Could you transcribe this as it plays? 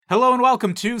Hello and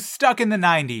welcome to Stuck in the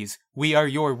 90s. We are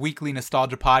your weekly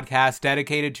nostalgia podcast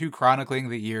dedicated to chronicling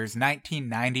the years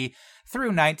 1990 through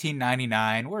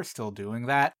 1999. We're still doing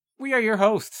that. We are your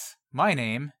hosts. My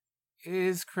name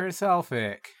is Chris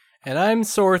Elphick. And I'm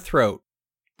Sore Throat.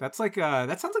 That sounds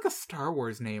like a Star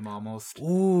Wars name almost.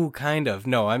 Ooh, kind of.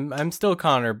 No, I'm still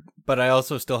Connor, but I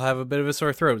also still have a bit of a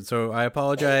sore throat, so I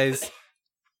apologize.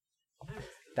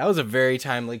 That was a very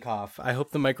timely cough. I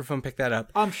hope the microphone picked that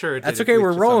up. I'm sure it did. That's okay,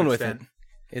 we're rolling with it.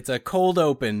 It's a cold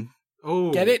open.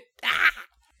 Oh. Get it? Ah!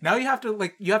 Now you have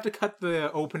to cut the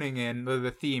opening in,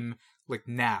 the theme,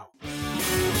 now. Because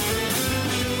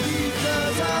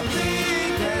I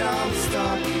think that I'm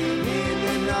stuck in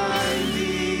the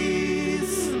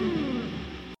 90s.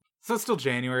 So it's still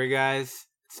January, guys.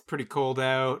 It's pretty cold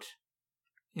out.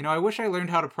 You know, I wish I learned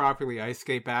how to properly ice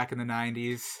skate back in the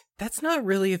 90s. That's not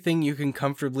really a thing you can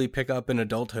comfortably pick up in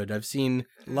adulthood. I've seen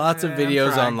lots of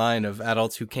videos online of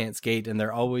adults who can't skate, and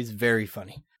they're always very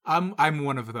funny. I'm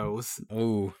one of those.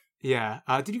 Oh. Yeah.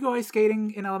 Did you go ice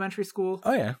skating in elementary school?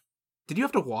 Oh, yeah. Did you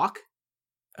have to walk?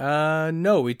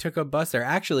 No, we took a bus there.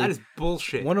 Actually, that is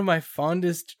bullshit. One of my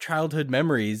fondest childhood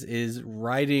memories is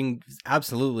riding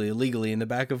absolutely illegally in the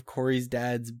back of Corey's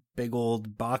dad's big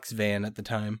old box van at the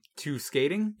time. To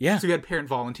skating? Yeah. So you had parent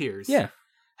volunteers? Yeah.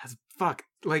 That's fuck.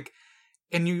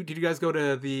 And did you guys go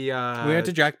to the... We went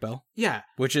to Jack Bell. Yeah.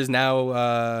 Which is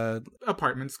now...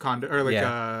 apartments, condo, or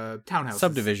townhouses.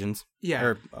 Subdivisions.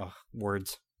 Yeah.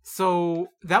 Words. So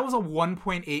that was a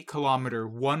 1.8 kilometer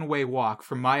one-way walk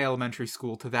from my elementary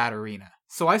school to that arena.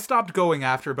 So I stopped going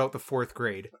after about the 4th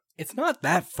grade. It's not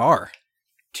that far.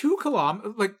 2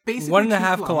 kilometers, basically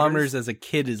 1.5 kilometers as a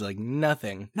kid is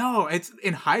nothing. No, it's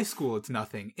in high school, it's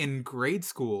nothing. In grade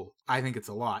school, I think it's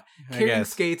a lot. Carrying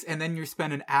skates, and then you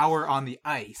spend an hour on the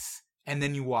ice, and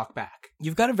then you walk back.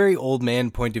 You've got a very old man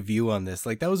point of view on this.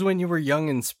 That was when you were young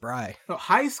and spry. No,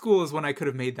 high school is when I could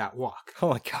have made that walk. Oh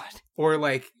my god. Or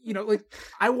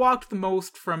I walked the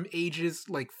most from ages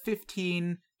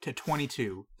 15 to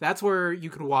 22. That's where you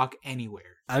could walk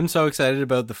anywhere. I'm so excited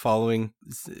about the following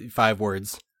 5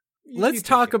 words. Let's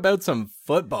talk about some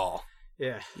football.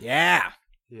 Yeah. Yeah.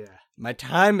 Yeah. My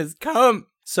time has come.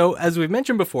 So, as we've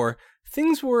mentioned before,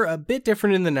 things were a bit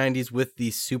different in the 90s with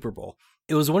the Super Bowl.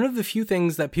 It was one of the few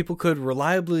things that people could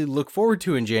reliably look forward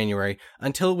to in January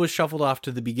until it was shuffled off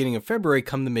to the beginning of February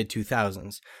come the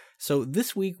mid-2000s. So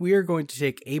this week we are going to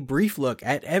take a brief look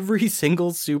at every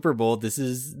single Super Bowl, this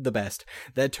is the best,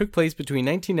 that took place between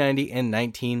 1990 and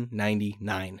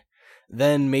 1999.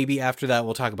 Then maybe after that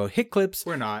we'll talk about hit clips.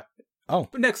 We're not. Oh.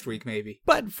 But next week maybe.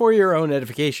 But for your own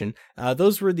edification,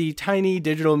 those were the tiny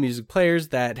digital music players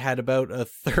that had about a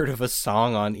third of a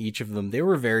song on each of them. They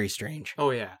were very strange.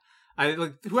 Oh yeah.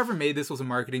 Whoever made this was a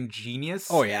marketing genius.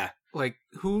 Oh yeah.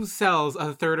 Who sells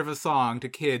a third of a song to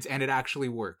kids and it actually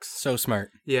works? So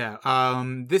smart. Yeah.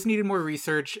 This needed more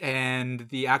research, and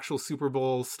the actual Super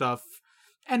Bowl stuff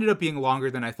ended up being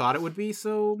longer than I thought it would be,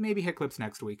 so maybe hit clips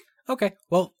next week. Okay.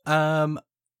 Well,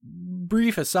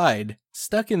 brief aside,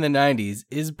 Stuck in the 90s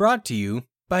is brought to you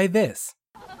by this.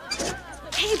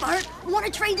 Hey, Bart, want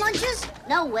to trade lunches?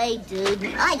 No way, dude.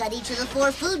 I got each of the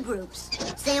 4 food groups.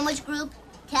 Sandwich group,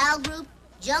 cow group,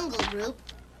 jungle group,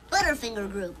 Butterfinger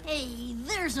group. Hey,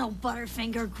 there's no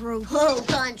Butterfinger group. Au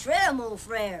contraire, mon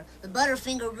frere. The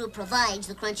Butterfinger group provides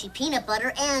the crunchy peanut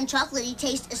butter and chocolatey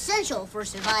taste essential for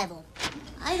survival.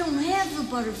 I don't have the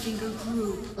Butterfinger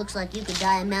group. Looks like you could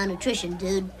die of malnutrition,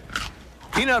 dude.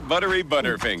 Peanut buttery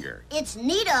Butterfinger. It's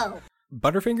neato.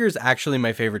 Butterfinger is actually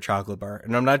my favorite chocolate bar,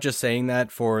 and I'm not just saying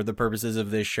that for the purposes of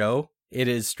this show. It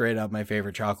is straight up my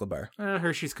favorite chocolate bar.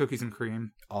 Hershey's Cookies and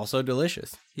Cream. Also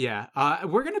delicious. Yeah.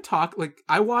 We're going to talk,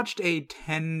 I watched a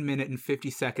 10-minute and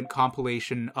 50-second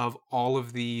compilation of all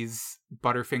of these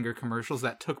Butterfinger commercials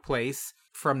that took place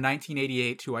from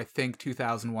 1988 to, I think,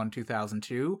 2001,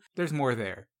 2002. There's more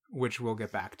there, which we'll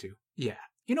get back to. Yeah.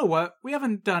 You know what? We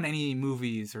haven't done any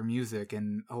movies or music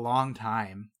in a long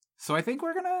time. So I think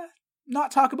we're going to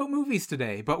not talk about movies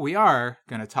today, but we are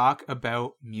going to talk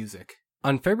about music.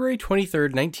 On February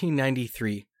 23rd,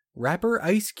 1993, rapper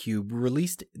Ice Cube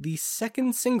released the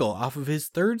second single off of his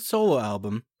 3rd solo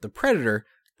album, The Predator,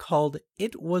 called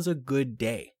It Was a Good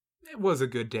Day. It was a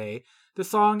good day. The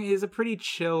song is a pretty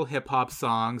chill hip-hop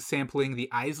song sampling the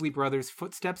Isley Brothers'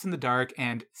 Footsteps in the Dark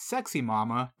and Sexy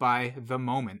Mama by The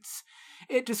Moments.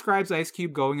 It describes Ice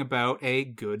Cube going about a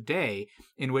good day,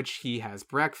 in which he has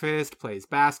breakfast, plays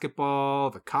basketball,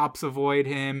 the cops avoid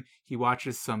him, he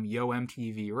watches some Yo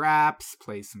MTV Raps,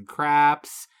 plays some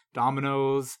craps,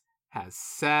 dominoes, has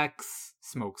sex,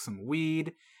 smokes some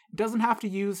weed, doesn't have to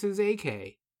use his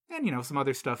AK. and, you know, some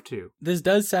other stuff too. This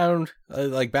does sound,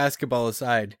 like basketball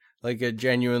aside, like a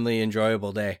genuinely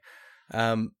enjoyable day.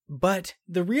 But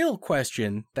the real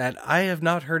question that I have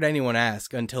not heard anyone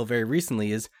ask until very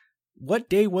recently is, what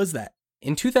day was that?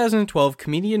 In 2012,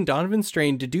 comedian Donovan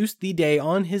Strain deduced the day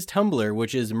on his Tumblr,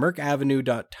 which is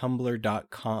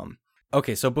mercavenue.tumblr.com.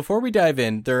 Okay, so before we dive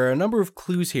in, there are a number of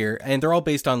clues here, and they're all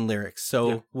based on lyrics.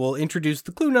 So We'll introduce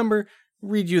the clue number,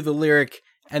 read you the lyric,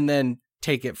 and then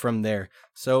take it from there.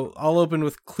 So I'll open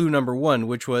with clue number 1,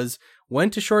 which was,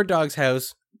 went to Short Dog's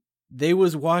house. They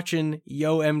was watching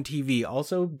Yo MTV.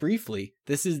 Also, briefly,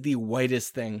 this is the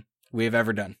whitest thing we have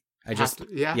ever done.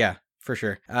 Yeah, for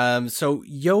sure. So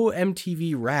Yo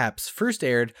MTV Raps first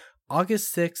aired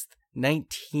August 6th,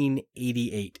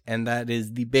 1988, and that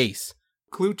is the base.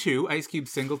 Clue 2, Ice Cube's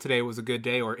single Today Was a Good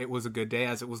Day, or It Was a Good Day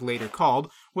as it was later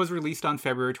called, was released on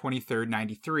February 23rd,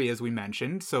 93, as we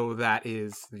mentioned, so that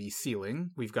is the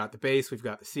ceiling. We've got the base, we've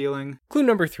got the ceiling. Clue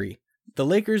number 3, the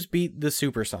Lakers beat the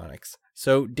Supersonics.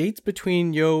 So dates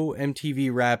between Yo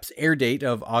MTV Rap's air date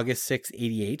of August 6,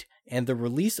 88, and the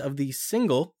release of the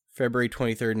single February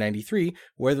 23rd, 93,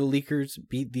 where the Lakers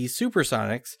beat the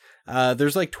Supersonics.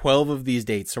 There's like 12 of these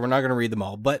dates, so we're not going to read them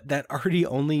all, but that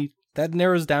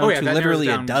narrows down to literally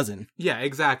a dozen. Yeah,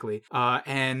 exactly.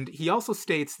 And he also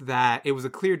states that it was a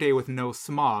clear day with no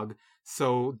smog.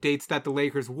 So dates that the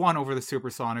Lakers won over the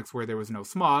Supersonics where there was no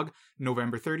smog: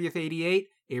 November 30th, 88,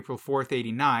 April 4th,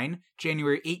 89,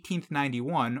 January 18th,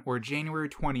 91, or January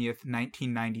 20th,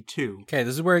 1992. Okay,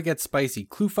 this is where it gets spicy.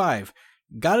 Clue 5.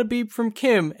 Got a beep from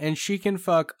Kim and she can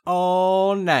fuck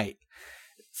all night.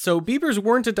 So beepers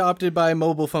weren't adopted by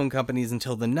mobile phone companies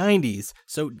until the 90s,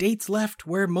 so dates left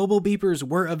where mobile beepers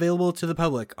were available to the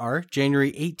public are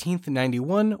January 18th,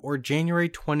 91 or January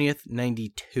 20th,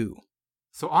 92.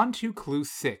 So on to clue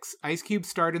 6. Ice Cube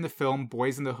starred in the film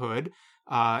Boys in the Hood,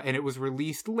 and it was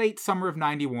released late summer of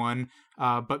 91,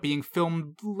 but being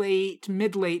filmed mid-late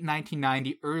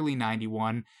 1990, early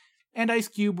 91. And Ice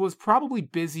Cube was probably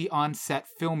busy on set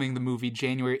filming the movie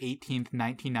January 18th,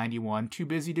 1991, too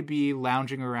busy to be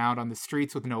lounging around on the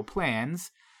streets with no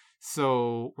plans.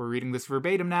 So, we're reading this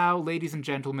verbatim now, ladies and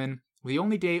gentlemen. The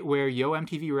only date where Yo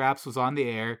MTV Raps was on the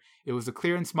air, it was a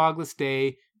clear and smogless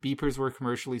day, beepers were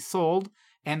commercially sold,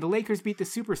 and the Lakers beat the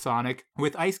Supersonic,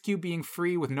 with Ice Cube being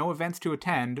free with no events to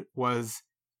attend, was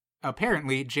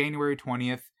apparently January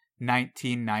 20th,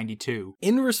 1992.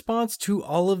 In response to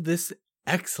all of this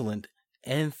excellent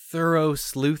and thorough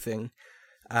sleuthing,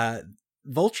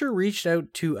 Vulture reached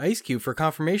out to Ice Cube for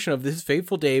confirmation of this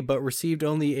fateful day, but received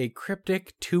only a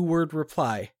cryptic 2-word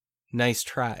reply: nice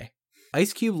try.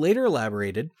 Ice Cube later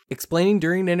elaborated, explaining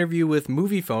during an interview with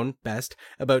Moviefone Best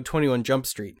about 21 Jump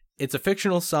Street. It's a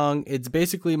fictional song. It's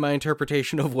basically my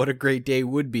interpretation of what a great day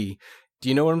would be. Do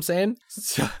you know what I'm saying?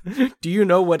 So, do you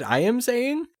know what I am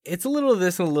saying? It's a little of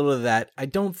this and a little of that. I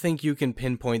don't think you can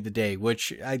pinpoint the day,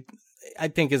 which I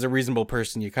think as a reasonable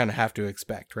person, you kind of have to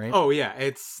expect, right? Oh, yeah.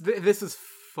 This is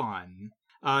fun.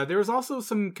 There was also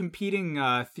some competing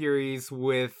theories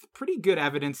with pretty good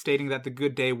evidence stating that the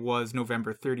good day was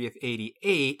November 30th,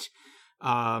 88.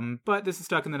 But this is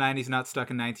stuck in the 90s, not stuck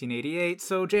in 1988.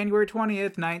 So January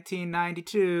 20th,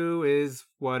 1992 is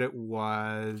what it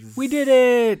was. We did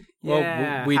it!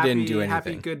 Yeah, well, we didn't do anything.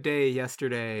 Happy good day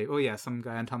yesterday. Oh yeah, some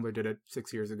guy on Tumblr did it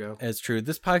 6 years ago. That's true.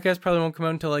 This podcast probably won't come out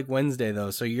until like Wednesday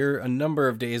though, so you're a number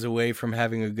of days away from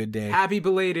having a good day. Happy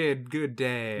belated good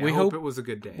day. I hope it was a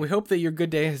good day. We hope that your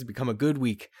good day has become a good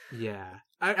week. Yeah.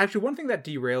 Actually, one thing that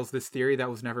derails this theory that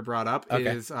was never brought up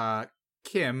is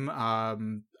Kim,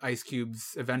 Ice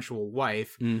Cube's eventual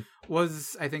wife,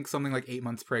 was, I think, something like 8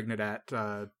 months pregnant at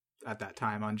that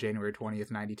time on January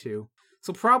 20th, 92.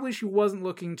 So probably she wasn't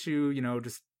looking to,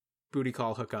 just booty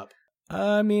call hook up.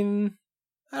 I mean,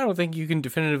 I don't think you can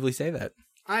definitively say that.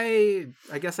 I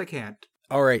guess I can't.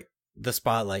 All right, the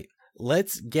spotlight.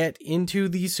 Let's get into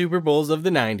the Super Bowls of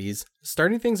the 90s,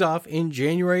 starting things off in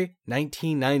January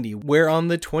 1990, where on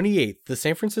the 28th, the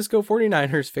San Francisco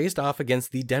 49ers faced off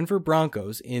against the Denver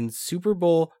Broncos in Super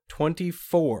Bowl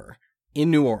 24 in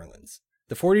New Orleans.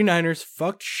 The 49ers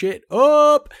fucked shit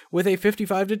up with a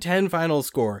 55-10 final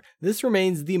score. This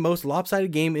remains the most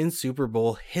lopsided game in Super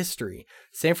Bowl history.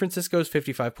 San Francisco's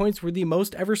 55 points were the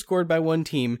most ever scored by one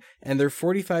team, and their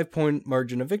 45-point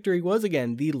margin of victory was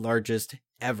again the largest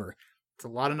ever. It's a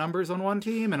lot of numbers on one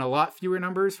team and a lot fewer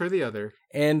numbers for the other.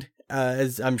 And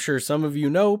as I'm sure some of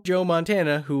you know, Joe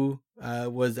Montana, who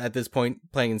was at this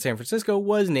point playing in San Francisco,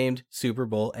 was named Super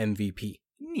Bowl MVP.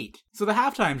 Neat. So the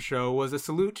halftime show was a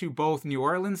salute to both New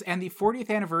Orleans and the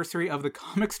 40th anniversary of the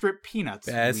comic strip Peanuts.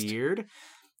 Best. Weird.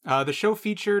 The show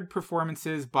featured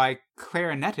performances by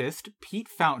clarinetist Pete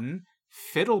Fountain,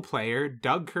 fiddle player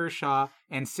Doug Kershaw,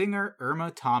 and singer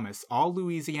Irma Thomas, all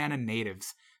Louisiana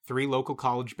natives. 3 local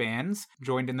college bands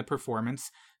joined in the performance.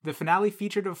 The finale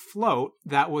featured a float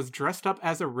that was dressed up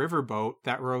as a riverboat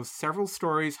that rose several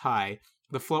stories high.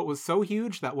 The float was so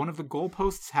huge that one of the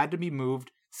goalposts had to be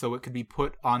moved so it could be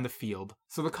put on the field.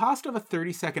 So the cost of a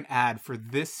 30-second ad for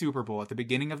this Super Bowl at the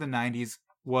beginning of the 90s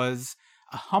was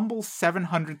a humble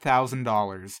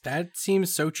 $700,000. That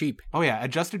seems so cheap. Oh yeah,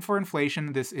 adjusted for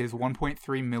inflation, this is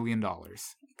 $1.3 million.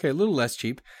 Okay, a little less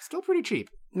cheap. Still pretty cheap.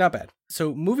 Not bad.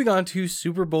 So moving on to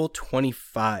Super Bowl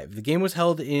 25. The game was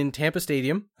held in Tampa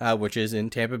Stadium, which is in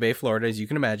Tampa Bay, Florida, as you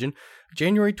can imagine,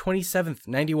 January 27th,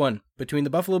 91, between the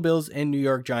Buffalo Bills and New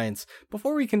York Giants.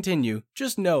 Before we continue,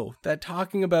 just know that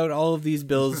talking about all of these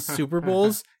Bills Super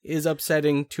Bowls is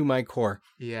upsetting to my core.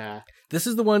 Yeah. This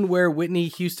is the one where Whitney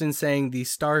Houston sang the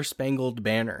Star-Spangled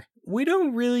Banner. We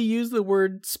don't really use the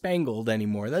word spangled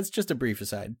anymore. That's just a brief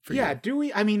aside for you. Yeah, do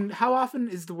we? I mean, how often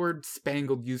is the word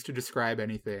spangled used to describe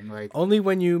anything? Like, only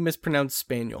when you mispronounce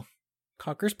spaniel.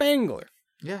 Cocker Spangler.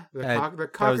 yeah, the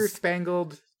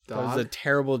cocker-spangled dog. That was a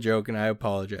terrible joke, and I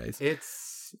apologize. It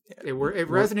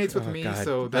resonates with me, God.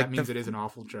 so that Like means it is an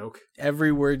awful joke.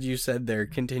 Every word you said there,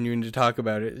 continuing to talk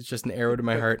about it, is just an arrow to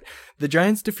my heart. The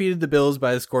Giants defeated the Bills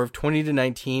by a score of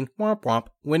 20-19, womp womp,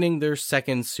 winning their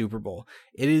second Super Bowl.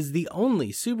 It is the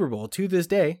only Super Bowl to this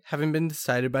day having been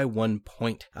decided by 1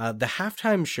 point. The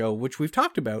halftime show, which we've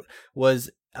talked about, was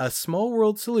a small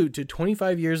world salute to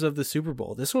 25 years of the Super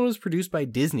Bowl. This one was produced by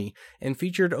Disney and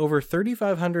featured over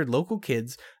 3,500 local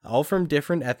kids, all from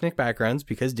different ethnic backgrounds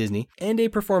because Disney, and a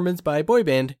performance by boy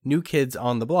band New Kids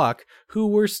on the Block, who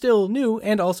were still new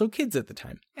and also kids at the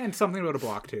time. And something about a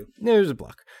block, too. There's a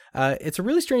block. It's a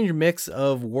really strange mix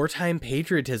of wartime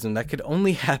patriotism that could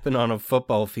only happen on a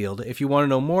football field. If you want to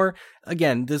know more,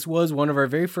 again, this was one of our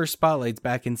very first spotlights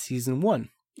back in season 1.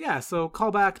 Yeah, so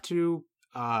call back to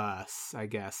us, I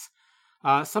guess.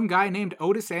 Some guy named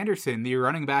Otis Anderson, the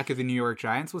running back of the New York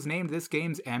Giants, was named this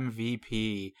game's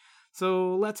MVP.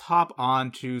 So let's hop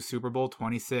on to Super Bowl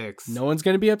 26. No one's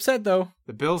going to be upset, though.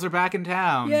 The Bills are back in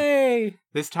town. Yay!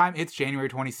 This time it's January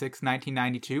 26,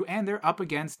 1992, and they're up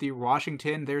against the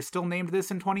they're still named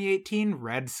this in 2018,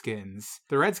 Redskins.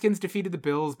 The Redskins defeated the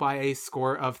Bills by a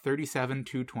score of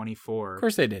 37-24. Of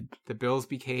course they did. The Bills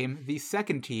became the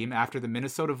second team after the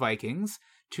Minnesota Vikings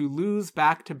to lose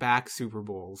back-to-back Super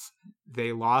Bowls.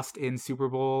 They lost in Super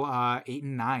Bowl 8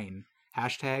 and 9.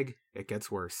 Hashtag, it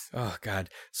gets worse. Oh, God.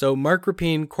 So Mark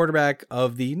Rapine, quarterback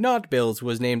of the not Bills,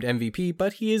 was named MVP,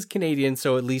 but he is Canadian,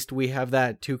 so at least we have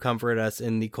that to comfort us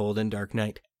in the cold and dark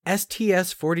night.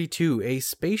 STS-42, a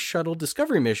space shuttle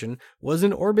discovery mission, was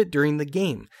in orbit during the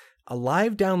game. A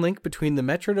live downlink between the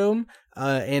Metrodome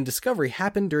and Discovery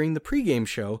happened during the pregame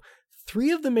show.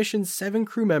 3 of the mission's 7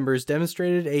 crew members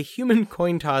demonstrated a human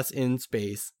coin toss in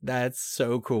space. That's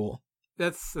so cool.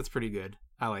 That's pretty good.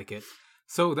 I like it.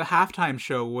 So the halftime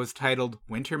show was titled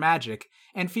Winter Magic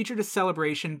and featured a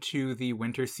celebration to the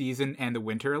winter season and the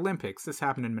Winter Olympics. This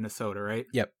happened in Minnesota, right?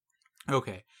 Yep.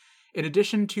 Okay. In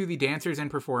addition to the dancers and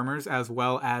performers, as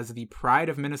well as the Pride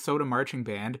of Minnesota Marching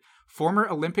Band, former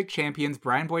Olympic champions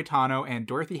Brian Boitano and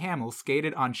Dorothy Hamill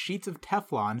skated on sheets of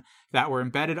Teflon that were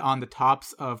embedded on the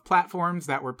tops of platforms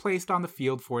that were placed on the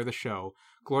field for the show.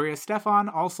 Gloria Stefan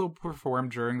also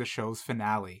performed during the show's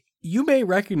finale. You may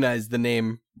recognize the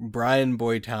name Brian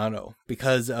Boitano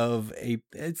because of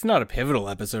it's not a pivotal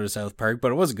episode of South Park,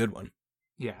 but it was a good one.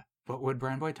 Yeah. What would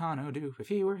Brian Boitano do if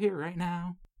he were here right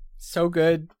now? So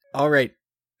good. All right.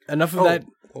 Enough of that.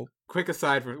 Oh. Quick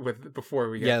aside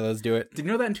before we get... Yeah, let's do it. Did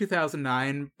you know that in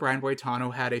 2009, Brian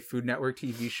Boitano had a Food Network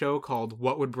TV show called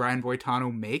What Would Brian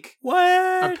Boitano Make?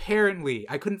 What? Apparently.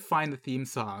 I couldn't find the theme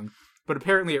song, but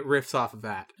apparently it riffs off of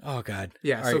that. Oh, God.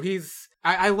 Yeah, All so right. he's...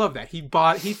 I love that.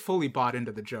 He fully bought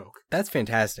into the joke. That's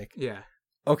fantastic. Yeah.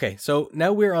 Okay, so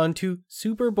now we're on to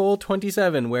Super Bowl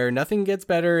 27, where nothing gets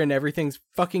better and everything's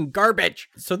fucking garbage.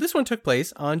 So this one took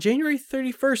place on January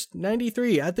 31st,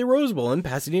 93 at the Rose Bowl in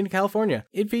Pasadena, California.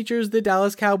 It features the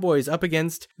Dallas Cowboys up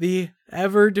against the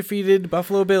ever-defeated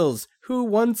Buffalo Bills, who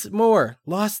once more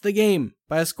lost the game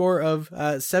by a score of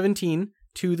 17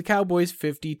 to the Cowboys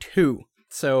 52.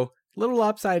 So... little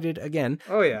lopsided again.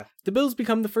 Oh, yeah. The Bills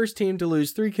become the first team to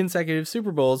lose 3 consecutive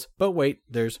Super Bowls, but wait,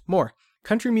 there's more.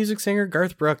 Country music singer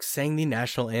Garth Brooks sang the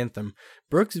national anthem.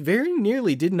 Brooks very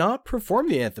nearly did not perform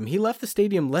the anthem. He left the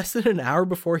stadium less than an hour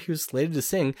before he was slated to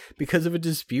sing because of a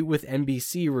dispute with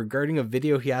NBC regarding a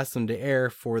video he asked them to air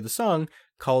for the song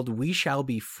called We Shall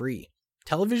Be Free.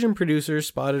 television producers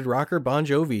spotted rocker Bon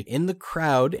Jovi in the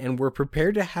crowd and were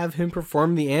prepared to have him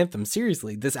perform the anthem.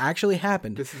 Seriously, this actually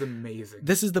happened. This is amazing.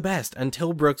 This is the best,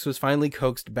 until Brooks was finally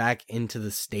coaxed back into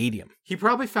the stadium. He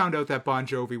probably found out that Bon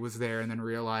Jovi was there and then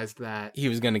realized that... He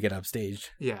was going to get upstaged.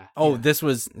 Yeah. Oh, yeah. this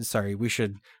was... Sorry, we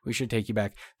should take you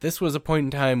back. This was a point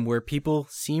in time where people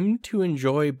seemed to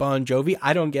enjoy Bon Jovi.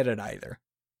 I don't get it either.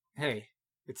 Hey,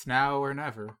 it's now or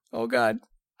never. Oh, God.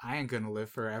 I ain't gonna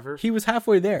live forever. He was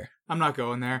halfway there. I'm not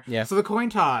going there. Yeah. So the coin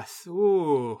toss,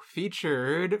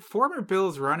 featured former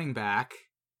Bills running back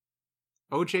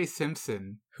O.J.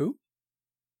 Simpson. Who?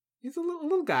 He's a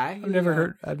little guy.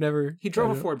 I've never... He drove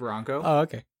a Ford Bronco. Oh,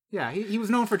 okay. Yeah, he was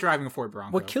known for driving a Ford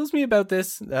Bronco. What kills me about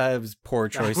this, it was poor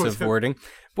choice of wording,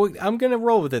 but I'm going to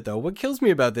roll with it though. What kills me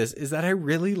about this is that I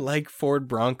really like Ford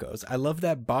Broncos. I love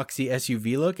that boxy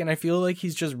SUV look, and I feel like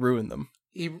he's just ruined them.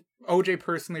 OJ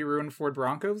personally ruined Ford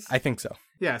Broncos? I think so.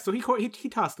 Yeah, so he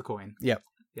tossed the coin. Yep.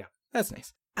 Yeah. That's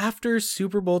nice. After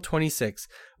Super Bowl 26,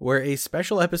 where a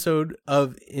special episode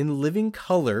of In Living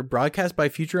Color, broadcast by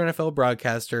future NFL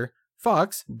broadcaster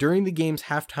Fox during the game's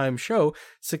halftime show,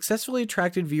 successfully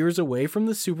attracted viewers away from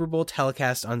the Super Bowl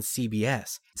telecast on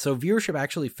CBS. So viewership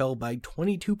actually fell by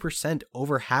 22%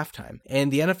 over halftime.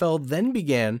 And the NFL then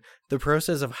began the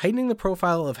process of heightening the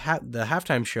profile of the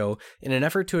halftime show in an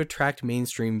effort to attract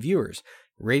mainstream viewers.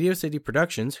 Radio City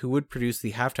Productions, who would produce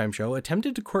the halftime show,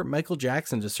 attempted to court Michael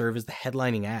Jackson to serve as the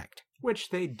headlining act. Which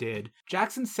they did.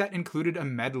 Jackson's set included a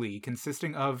medley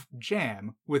consisting of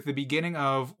Jam, with the beginning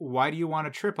of Why Do You Want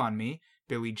to Trip on Me,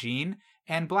 Billie Jean,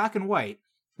 and Black and White.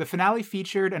 The finale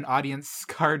featured an audience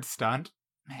card stunt,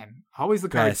 man, always the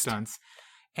card stunts,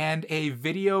 and a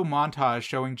video montage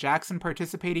showing Jackson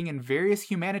participating in various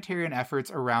humanitarian efforts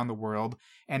around the world,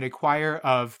 and a choir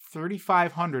of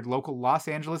 3,500 local Los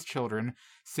Angeles children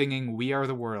singing We Are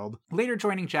the World, later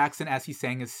joining Jackson as he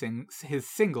sang his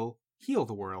single, Heal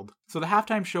the World. So the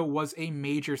halftime show was a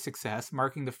major success,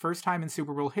 marking the first time in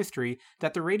Super Bowl history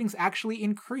that the ratings actually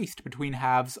increased between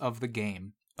halves of the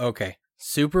game. Okay,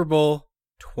 Super Bowl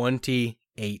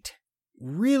 28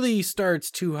 really starts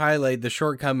to highlight the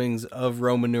shortcomings of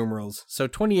Roman numerals. So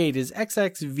 28 is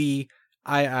XXVIII.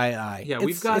 Yeah,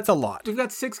 it's a lot. We've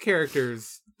got 6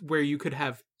 characters where you could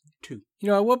have 2. You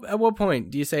know, at what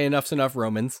point do you say enough's enough,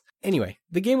 Romans? Anyway,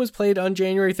 the game was played on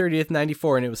January 30th,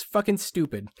 94, and it was fucking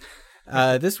stupid.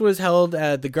 This was held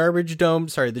at the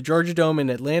the Georgia Dome in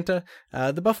Atlanta.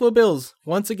 The Buffalo Bills,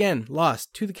 once again,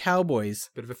 lost to the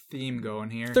Cowboys. Bit of a theme going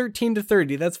here.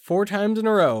 13-30. That's 4 times in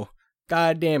a row.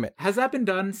 God damn it. Has that been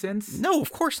done since? No,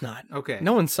 of course not. Okay.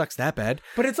 No one sucks that bad.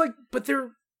 But it's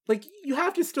you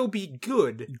have to still be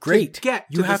good. Great. To get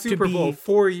to the Super Bowl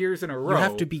 4 years in a row. You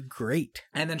have to be great.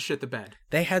 And then shit the bed.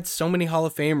 They had so many Hall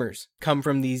of Famers come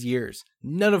from these years,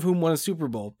 none of whom won a Super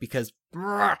Bowl because...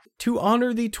 To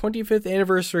honor the 25th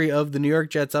anniversary of the New York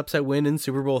Jets' upset win in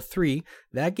Super Bowl III,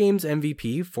 that game's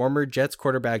MVP, former Jets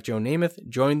quarterback Joe Namath,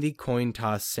 joined the coin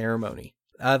toss ceremony.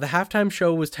 The halftime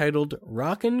show was titled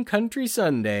Rockin' Country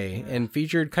Sunday and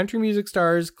featured country music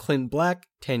stars Clint Black,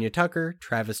 Tanya Tucker,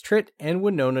 Travis Tritt, and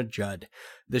Winona Judd.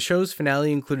 The show's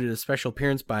finale included a special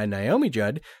appearance by Naomi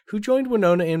Judd, who joined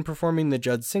Winona in performing the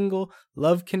Judd single,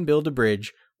 Love Can Build a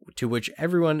Bridge, to which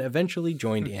everyone eventually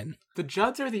joined in. The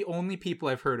Judds are the only people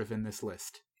I've heard of in this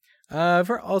list.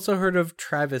 I've also heard of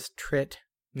Travis Tritt.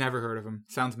 Never heard of him.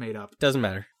 Sounds made up. Doesn't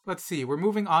matter. Let's see. We're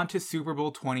moving on to Super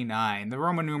Bowl 29. The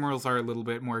Roman numerals are a little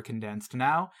bit more condensed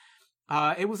now.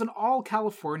 It was an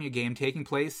all-California game taking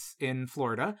place in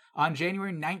Florida on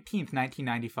January 19th,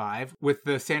 1995, with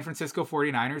the San Francisco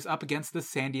 49ers up against the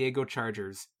San Diego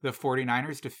Chargers. The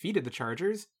 49ers defeated the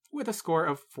Chargers with a score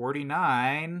of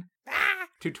 49-26,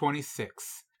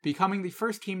 becoming the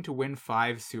first team to win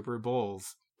 5 Super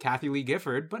Bowls. Kathy Lee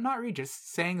Gifford, but not Regis,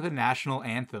 sang the national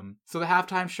anthem. So the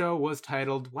halftime show was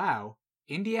titled, Wow,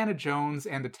 Indiana Jones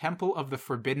and the Temple of the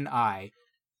Forbidden Eye.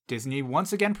 Disney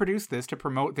once again produced this to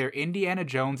promote their Indiana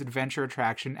Jones adventure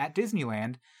attraction at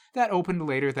Disneyland that opened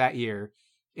later that year.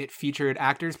 It featured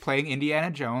actors playing Indiana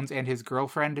Jones and his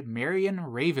girlfriend Marion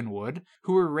Ravenwood,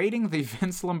 who were raiding the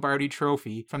Vince Lombardi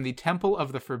Trophy from the Temple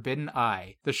of the Forbidden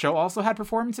Eye. The show also had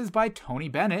performances by Tony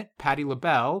Bennett, Patti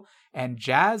LaBelle, and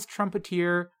jazz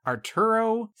trumpeter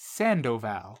Arturo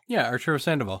Sandoval. Yeah, Arturo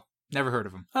Sandoval. Never heard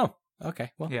of him. Oh,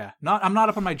 okay. Well, yeah, I'm not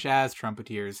up on my jazz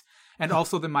trumpeteers. And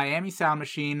also the Miami Sound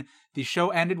Machine. The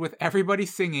show ended with everybody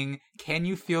singing "Can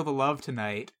You Feel the Love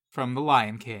Tonight" from The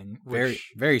Lion King. Very,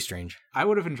 very strange. I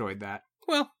would have enjoyed that.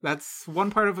 Well, that's one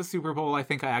part of a Super Bowl I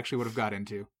think I actually would have got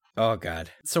into. Oh, God.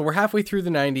 So we're halfway through the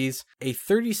 90s. A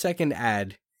 30-second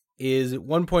ad is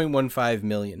 $1.15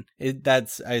 million.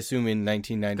 That's, I assume, in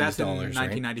 1990s That's in dollars,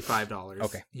 right? $1995.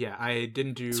 Okay. Yeah, I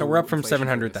didn't do. So we're up from inflation for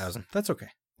 700,000. That's okay.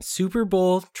 Super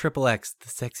Bowl XXX, the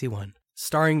sexy one.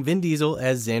 Starring Vin Diesel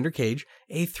as Xander Cage,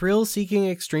 a thrill-seeking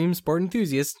extreme sport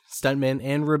enthusiast, stuntman,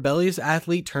 and rebellious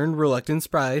athlete turned reluctant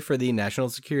spy for the National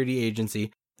Security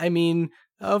Agency. I mean,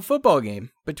 a football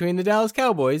game between the Dallas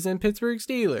Cowboys and Pittsburgh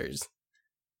Steelers.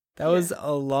 That was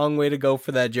a long way to go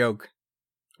for that joke.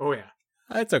 this. Oh yeah.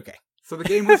 That's okay. So the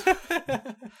game was.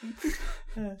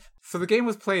 So the game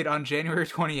was played on January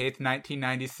 28th,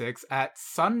 1996, at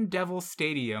Sun Devil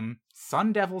Stadium.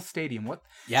 Sun Devil Stadium. What?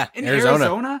 Yeah, In Arizona.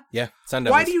 Arizona? Yeah, Sun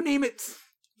Devils. Why do you name it?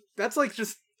 That's like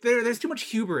just there's too much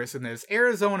hubris in this.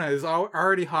 Arizona is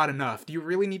already hot enough. Do you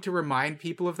really need to remind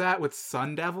people of that with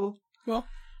Sun Devil? Well,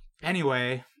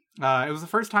 Anyway, it was the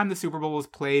first time the Super Bowl was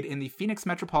played in the Phoenix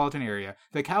metropolitan area.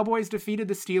 The Cowboys defeated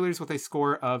the Steelers with a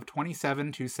score of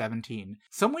 27-17.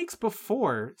 Some weeks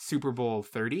before Super Bowl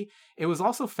 30, it was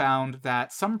also found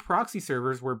that some proxy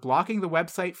servers were blocking the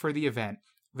website for the event.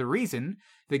 The reason?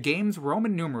 The game's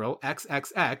Roman numeral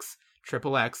XXX,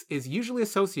 XXX, is usually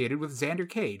associated with Xander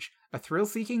Cage, a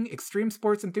thrill-seeking extreme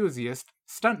sports enthusiast,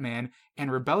 stuntman,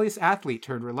 and rebellious athlete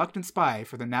turned reluctant spy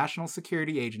for the National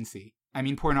Security Agency. I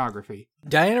mean pornography.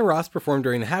 Diana Ross performed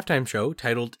during the halftime show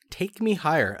titled Take Me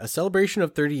Higher, a celebration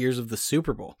of 30 years of the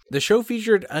Super Bowl. The show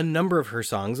featured a number of her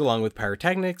songs along with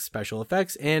pyrotechnics, special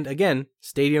effects, and again,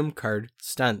 stadium card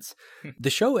stunts. The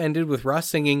show ended with Ross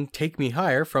singing Take Me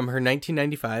Higher from her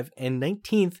 1995 and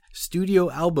 19th studio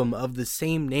album of the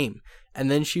same name, and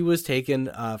then she was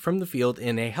taken from the field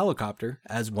in a helicopter,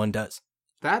 as one does.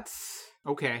 That's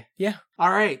okay. Yeah.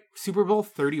 All right, Super Bowl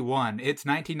 31. It's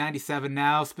 1997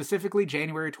 now, specifically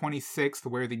January 26th,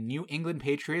 where the New England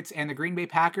Patriots and the Green Bay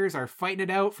Packers are fighting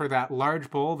it out for that large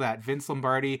bowl that Vince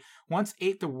Lombardi once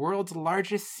ate the world's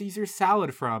largest Caesar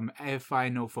salad from, if I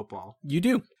know football. You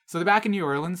do. So they're back in New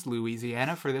Orleans,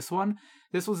 Louisiana for this one.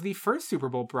 This was the first Super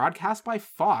Bowl broadcast by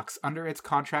Fox under its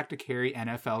contract to carry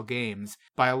NFL games.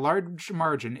 By a large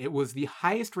margin, it was the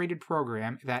highest rated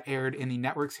program that aired in the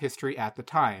network's history at the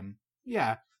time.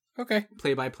 Yeah. Okay.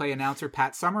 Play-by-play announcer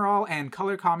Pat Summerall and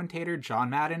color commentator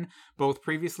John Madden, both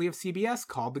previously of CBS,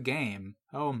 called the game.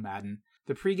 Oh, Madden.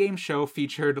 The pregame show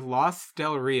featured Los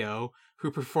Del Rio,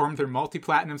 who performed their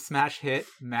multi-platinum smash hit,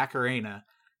 Macarena.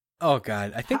 Oh,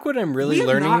 God. I think what I'm really we have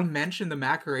learning... not mentioned the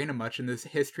Macarena much in this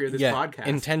history of this podcast.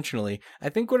 Intentionally. I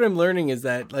think what I'm learning is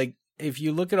that, like, if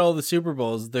you look at all the Super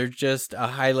Bowls, they're just a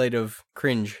highlight of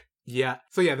cringe. Yeah.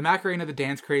 So yeah, the Macarena, the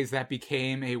dance craze that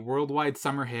became a worldwide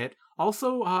summer hit.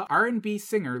 Also, R&B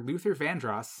singer Luther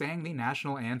Vandross sang the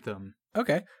national anthem.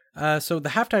 Okay. So the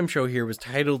halftime show here was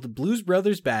titled Blues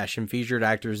Brothers Bash and featured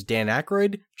actors Dan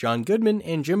Aykroyd, John Goodman,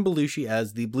 and Jim Belushi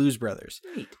as the Blues Brothers.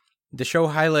 Neat. The show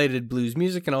highlighted blues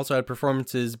music and also had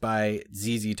performances by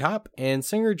ZZ Top and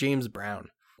singer James Brown.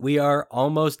 We are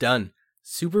almost done.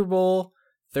 Super Bowl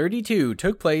 32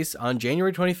 took place on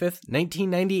January 25th,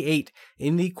 1998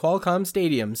 in the Qualcomm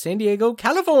Stadium, San Diego,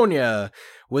 California,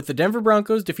 with the Denver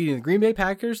Broncos defeating the Green Bay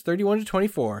Packers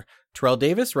 31-24. Terrell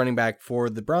Davis, running back for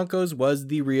the Broncos, was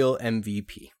the real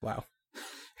MVP. Wow.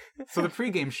 So the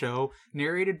pregame show,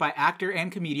 narrated by actor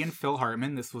and comedian Phil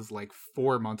Hartman, this was like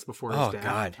 4 months before his death.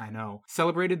 God. I know.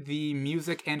 Celebrated the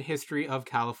music and history of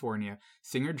California.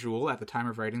 Singer Jewel, at the time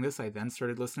of writing this, I then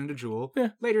started listening to Jewel,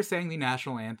 later sang the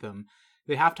national anthem.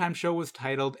 The halftime show was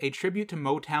titled A Tribute to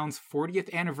Motown's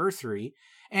 40th Anniversary,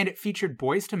 and it featured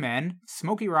Boyz II Men,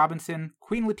 Smokey Robinson,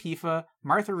 Queen Latifah,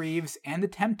 Martha Reeves, and The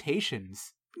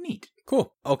Temptations. Neat.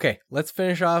 Cool. Okay, let's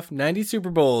finish off 90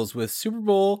 Super Bowls with Super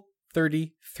Bowl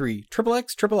 33.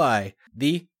 XXXII.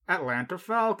 The Atlanta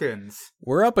Falcons.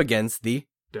 We're up against the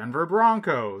Denver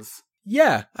Broncos.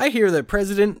 Yeah, I hear that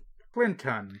President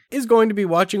Clinton. is going to be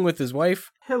watching with his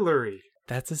wife. Hillary.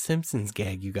 That's a Simpsons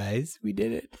gag, you guys. We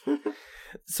did it.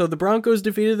 So the Broncos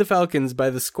defeated the Falcons by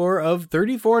the score of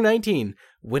 34-19,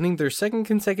 winning their second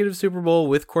consecutive Super Bowl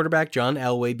with quarterback John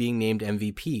Elway being named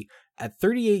MVP. At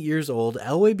 38 years old,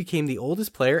 Elway became the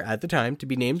oldest player at the time to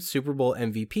be named Super Bowl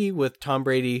MVP, with Tom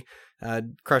Brady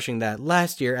crushing that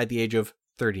last year at the age of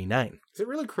 39. Is it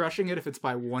really crushing it if it's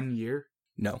by 1 year?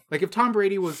 No. Like, if Tom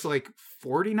Brady was,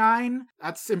 49,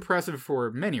 that's impressive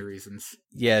for many reasons.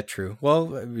 Yeah, true.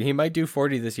 Well, he might do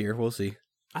 40 this year. We'll see.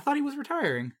 I thought he was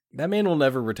retiring. That man will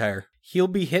never retire. He'll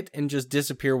be hit and just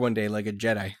disappear one day like a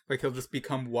Jedi. Like, he'll just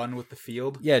become one with the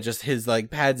field? Yeah, just his,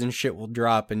 pads and shit will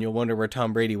drop, and you'll wonder where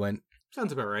Tom Brady went.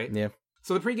 Sounds about right. Yeah.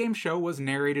 So the pregame show was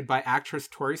narrated by actress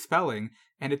Tori Spelling,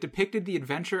 and it depicted the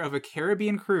adventure of a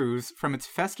Caribbean cruise from its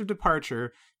festive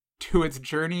departure to its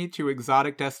journey to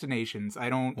exotic destinations. I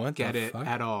don't What get the it fuck?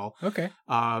 at all. Okay.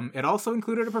 It also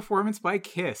included a performance by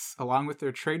Kiss, along with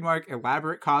their trademark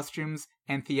elaborate costumes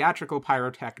and theatrical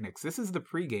pyrotechnics. This is the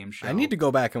pregame show. I need to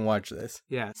go back and watch this.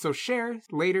 Yeah, so Cher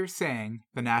later sang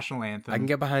the national anthem. I can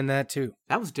get behind that too.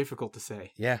 That was difficult to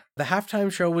say. Yeah. The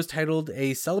halftime show was titled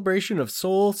A Celebration of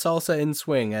Soul, Salsa, and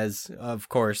Swing, as, of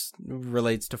course,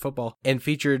 relates to football, and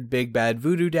featured Big Bad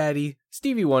Voodoo Daddy,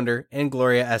 Stevie Wonder, and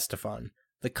Gloria Estefan.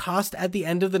 The cost at the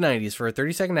end of the 90s for a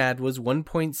 30-second ad was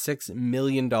 $1.6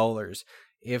 million.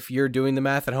 If you're doing the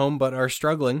math at home but are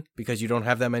struggling because you don't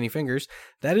have that many fingers,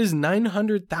 that is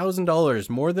 $900,000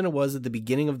 more than it was at the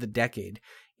beginning of the decade.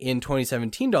 In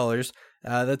 2017 dollars,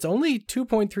 that's only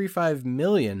 $2.35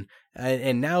 million,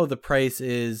 and now the price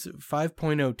is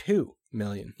 $5.02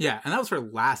 million. Yeah, and that was for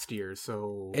last year,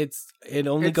 so It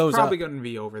only it's goes probably up. going to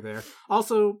be over there.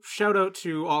 Also, shout out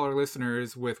to all our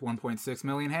listeners with 1.6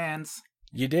 million hands.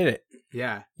 You did it.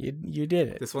 Yeah, You did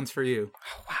it. this one's for you.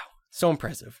 Wow. So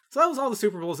impressive. So that was all the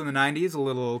Super Bowls in the 90s. A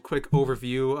little quick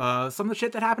overview of some of the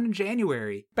shit that happened in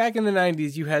January. Back in the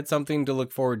 90s, you had something to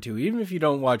look forward to. Even if you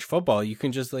don't watch football, you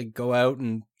can just like go out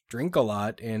and drink a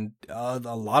lot, and a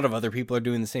lot of other people are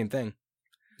doing the same thing.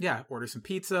 Yeah, order some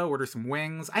pizza, order some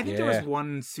wings. I think there was Yeah.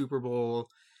 one Super Bowl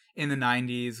in the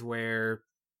 90s where,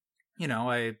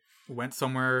 I went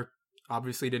somewhere,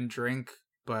 obviously didn't drink,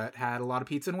 but had a lot of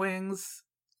pizza and wings,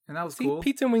 and that was See, cool.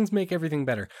 pizza and wings make everything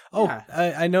better. Oh,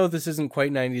 Yeah. I know this isn't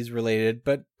quite 90s related,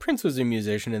 but Prince was a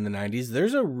musician in the 90s.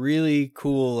 There's a really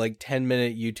cool,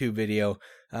 10-minute YouTube video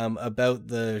about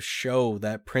the show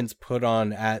that Prince put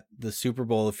on at the Super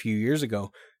Bowl a few years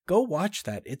ago. Go watch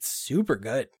that. It's super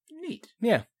good. Neat.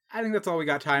 Yeah. I think that's all we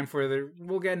got time for.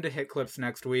 We'll get into hit clips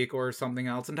next week or something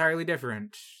else entirely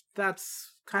different.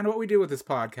 That's kind of what we do with this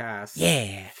podcast.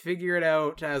 Yeah. Figure it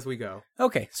out as we go.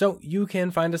 Okay, so you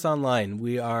can find us online.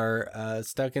 We are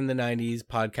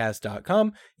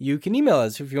stuckinthe90spodcast.com. You can email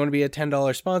us if you want to be a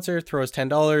 $10 sponsor, throw us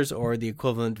 $10 or the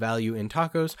equivalent value in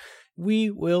tacos. We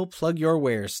will plug your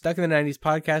wares.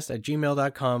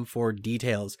 Stuckinthe90spodcast@gmail.com for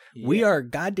details. We Yeah. are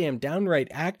goddamn downright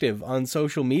active on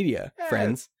social media,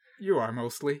 friends. You are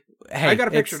mostly. Hey, I got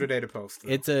a picture it's- today to post. Though.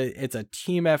 It's a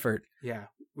team effort. Yeah.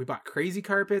 We bought crazy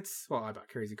carpets. Well, I bought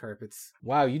crazy carpets.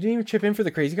 Wow, you didn't even chip in for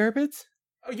the crazy carpets?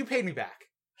 Oh, you paid me back.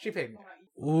 She paid me back.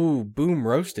 Ooh, boom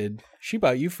roasted. She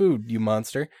bought you food, you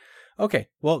monster. Okay,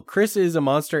 well, Chris is a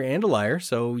monster and a liar,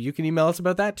 so you can email us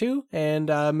about that too,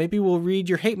 and maybe we'll read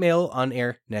your hate mail on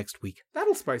air next week.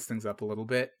 That'll spice things up a little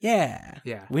bit. Yeah.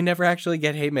 Yeah. We never actually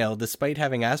get hate mail, despite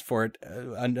having asked for it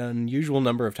an unusual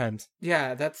number of times.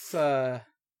 Yeah, that's,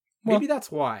 maybe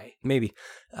that's why. Maybe.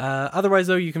 Otherwise,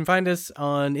 though, you can find us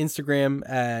on Instagram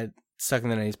at Stuck in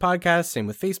the 90s Podcast, same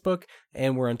with Facebook,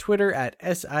 and we're on Twitter at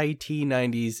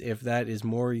SIT90s if that is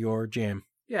more your jam.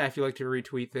 Yeah, if you like to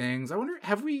retweet things. I wonder,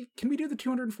 can we do the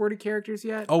 240 characters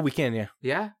yet? Oh, we can, yeah.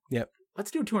 Yeah? Yep. Let's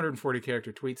do a 240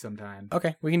 character tweet sometime.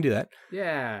 Okay, we can do that.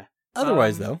 Yeah.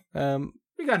 Otherwise, though,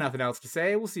 We got nothing else to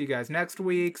say. We'll see you guys next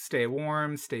week. Stay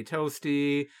warm, stay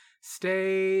toasty,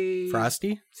 stay...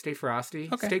 Frosty, Stay frosty.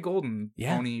 Okay. Stay golden,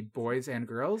 Yeah. pony boys and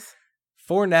girls.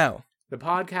 for now, The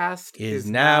podcast is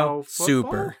now football?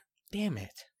 super. Damn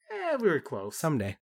it. We were close. Someday.